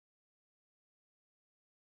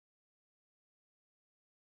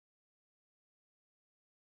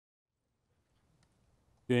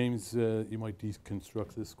James, you might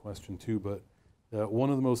deconstruct this question too, but one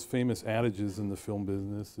of the most famous adages in the film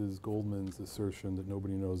business is Goldman's assertion that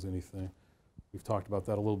nobody knows anything. We've talked about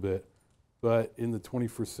that a little bit. But in the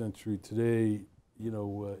 21st century today, you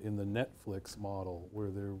know, in the Netflix model, where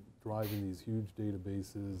they're driving these huge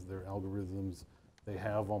databases, their algorithms, they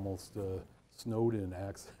have almost Snowden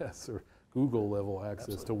access or Google level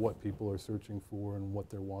access Absolutely. to what people are searching for and what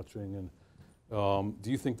they're watching. And do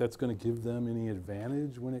you think that's going to give them any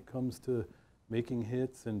advantage when it comes to making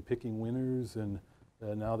hits and picking winners? And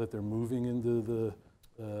now that they're moving into the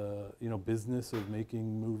you know, business of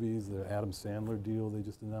making movies, the Adam Sandler deal they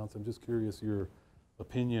just announced, I'm just curious your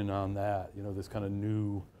opinion on that. You know, this kind of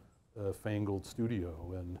new fangled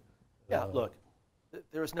studio. And yeah, look,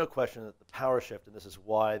 there is no question that the power shift, and this is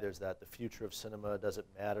why there's that the future of cinema doesn't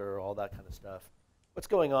matter, all that kind of stuff. What's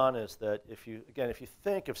going on is that if you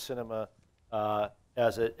think of cinema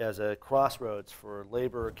as a crossroads for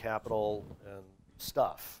labor, capital, and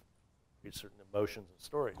stuff, certain emotions and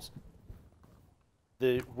stories,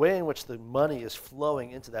 the way in which the money is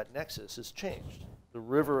flowing into that nexus has changed. The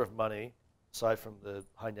river of money, aside from the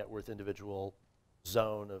high net worth individual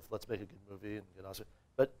zone of let's make a good movie and get Oscar,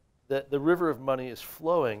 but the river of money is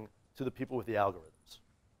flowing to the people with the algorithms.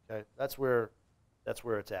 Okay, that's where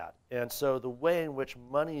it's at. And so the way in which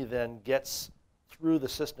money then gets through the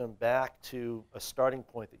system back to a starting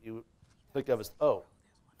point that you think of as, oh,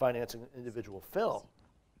 financing an individual film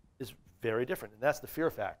is very different. And that's the fear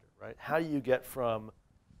factor, right? How do you get from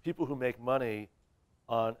people who make money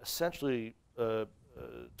on essentially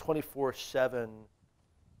 24/7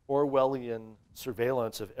 Orwellian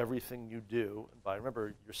surveillance of everything you do? And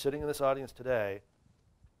remember, you're sitting in this audience today,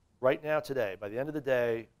 right now today, by the end of the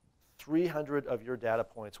day, 300 of your data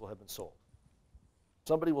points will have been sold.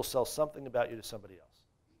 Somebody will sell something about you to somebody else,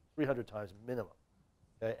 300 times minimum,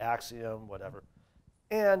 okay? Axiom, whatever.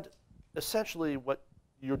 And essentially what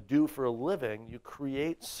you do for a living, you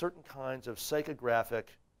create certain kinds of psychographic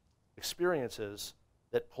experiences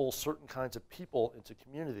that pull certain kinds of people into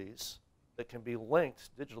communities that can be linked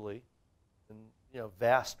digitally in, you know,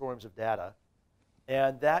 vast storms of data,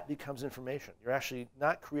 and that becomes information. You're actually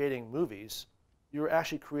not creating movies, you're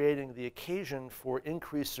actually creating the occasion for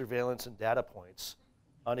increased surveillance and data points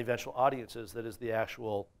on eventual audiences that is the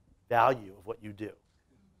actual value of what you do.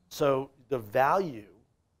 So the value,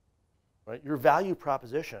 right, your value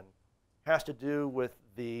proposition has to do with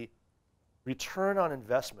the return on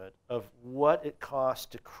investment of what it costs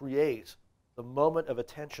to create the moment of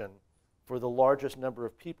attention for the largest number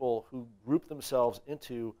of people who group themselves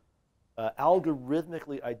into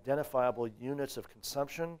algorithmically identifiable units of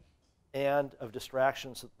consumption and of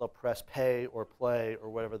distractions that they'll press pay or play or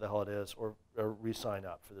whatever the hell it is, or re-sign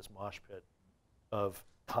up for this mosh pit of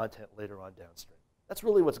content later on downstream. That's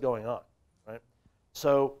really what's going on, right?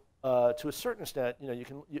 So to a certain extent, you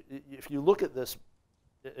know, if you look at this,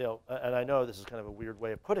 you know, and I know this is kind of a weird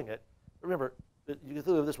way of putting it, but remember, you can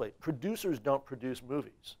think of it this way: producers don't produce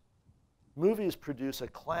movies. Movies produce a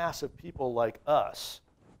class of people like us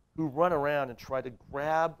who run around and try to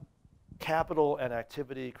grab capital and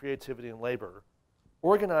activity, creativity and labor,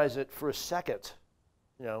 organize it for a second,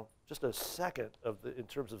 you know, just a second of the, in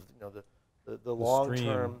terms of, you know, the long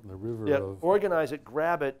term, the river yeah, of organize it,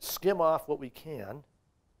 grab it, skim off what we can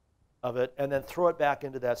of it, and then throw it back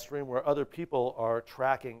into that stream where other people are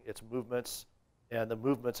tracking its movements and the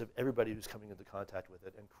movements of everybody who's coming into contact with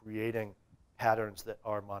it and creating patterns that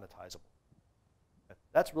are monetizable.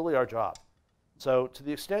 That's really our job. So to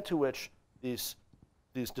the extent to which these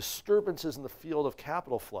disturbances in the field of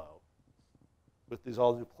capital flow with these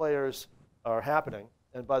all new players are happening,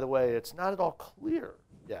 and by the way, it's not at all clear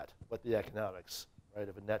yet what the economics, right,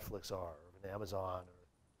 of a Netflix are, or of an Amazon or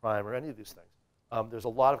Prime or any of these things. There's a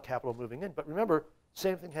lot of capital moving in, but remember,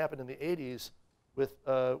 same thing happened in the 80s with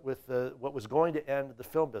what was going to end the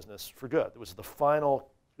film business for good. It was the final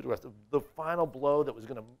blow that was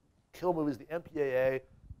going to kill movies, the MPAA,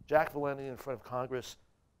 Jack Valenti in front of Congress.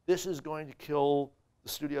 This is going to kill the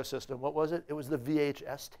studio system. What was it? It was the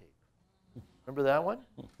VHS tape. Remember that one?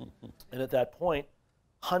 And at that point,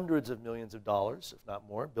 hundreds of millions of dollars, if not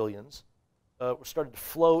more, billions, were started to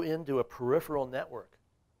flow into a peripheral network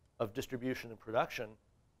of distribution and production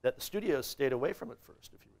that the studios stayed away from at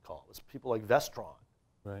first, if you recall. It was people like Vestron,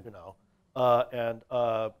 right. you know, and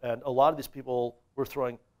a lot of these people were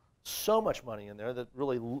throwing so much money in there that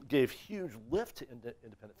really gave huge lift to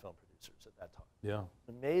independent film producers at that time. Yeah.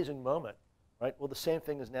 Amazing moment, right? Well, the same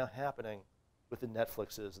thing is now happening with the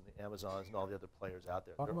Netflixes and the Amazons and all the other players out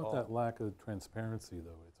there. Talk about that lack of transparency,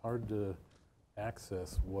 though. It's hard to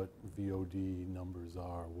access what VOD numbers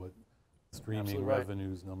are, what streaming Absolutely right.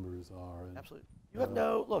 revenues numbers are. And, Absolutely. You have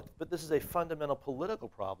no, look, but this is a fundamental political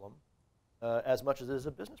problem as much as it is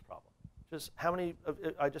a business problem. Just how many,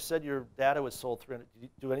 I just said your data was sold 300,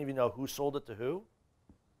 do any of you know who sold it to who?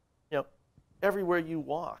 You know, everywhere you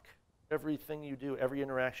walk, everything you do, every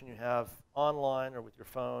interaction you have online or with your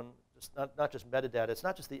phone, just not just metadata, it's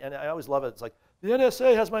not just the, I always love it, it's like, the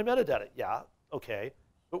NSA has my metadata. Yeah, okay,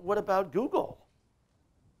 but what about Google?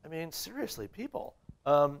 I mean, seriously, people.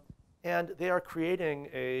 And they are creating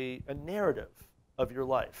a narrative of your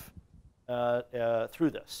life through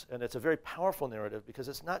this. And it's a very powerful narrative because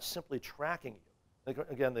it's not simply tracking you. Like,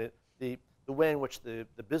 again, the way in which the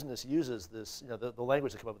business uses this, you know, the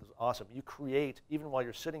language they come up with is awesome. You create, even while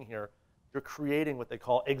you're sitting here, you're creating what they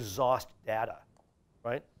call exhaust data,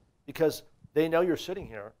 right? Because they know you're sitting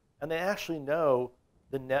here, and they actually know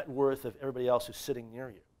the net worth of everybody else who's sitting near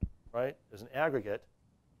you, right? As an aggregate,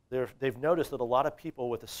 they've noticed that a lot of people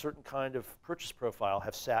with a certain kind of purchase profile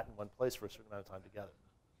have sat in one place for a certain amount of time together,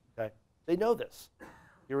 okay? They know this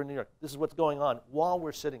here in New York. This is what's going on while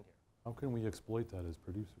we're sitting here. how can we exploit that as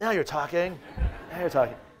producers? Now you're talking. Now you're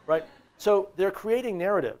talking, right? So they're creating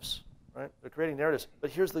narratives, right? They're creating narratives. But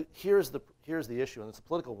here's the issue, and it's a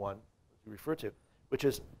political one you refer to, which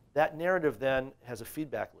is that narrative then has a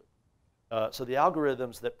feedback loop. So the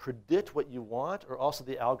algorithms that predict what you want are also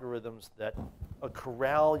the algorithms that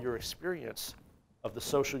corral your experience of the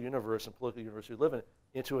social universe and political universe you live in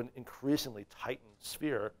into an increasingly tightened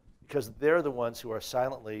sphere, because they're the ones who are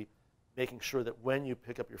silently making sure that when you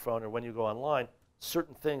pick up your phone or when you go online,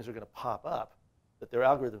 certain things are going to pop up that their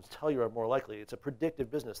algorithms tell you are more likely. It's a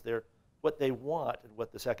predictive business. What they want, and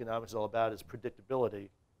what this economics is all about, is predictability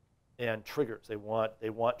and triggers. They want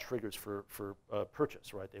triggers for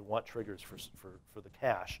purchase, right? They want triggers for the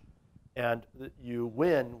cash. And you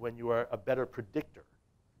win when you are a better predictor.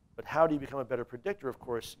 But how do you become a better predictor? Of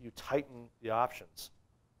course, you tighten the options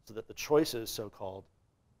so that the choices, so-called,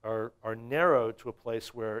 are narrowed to a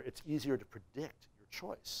place where it's easier to predict your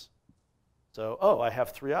choice. So, oh, I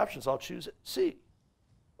have 3 options, I'll choose C.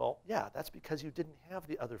 Well, yeah, that's because you didn't have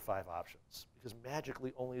the other 5 options, because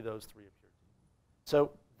magically only those 3 appeared.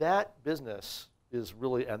 So that business is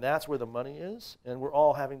really, and that's where the money is, and we're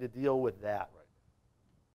all having to deal with that right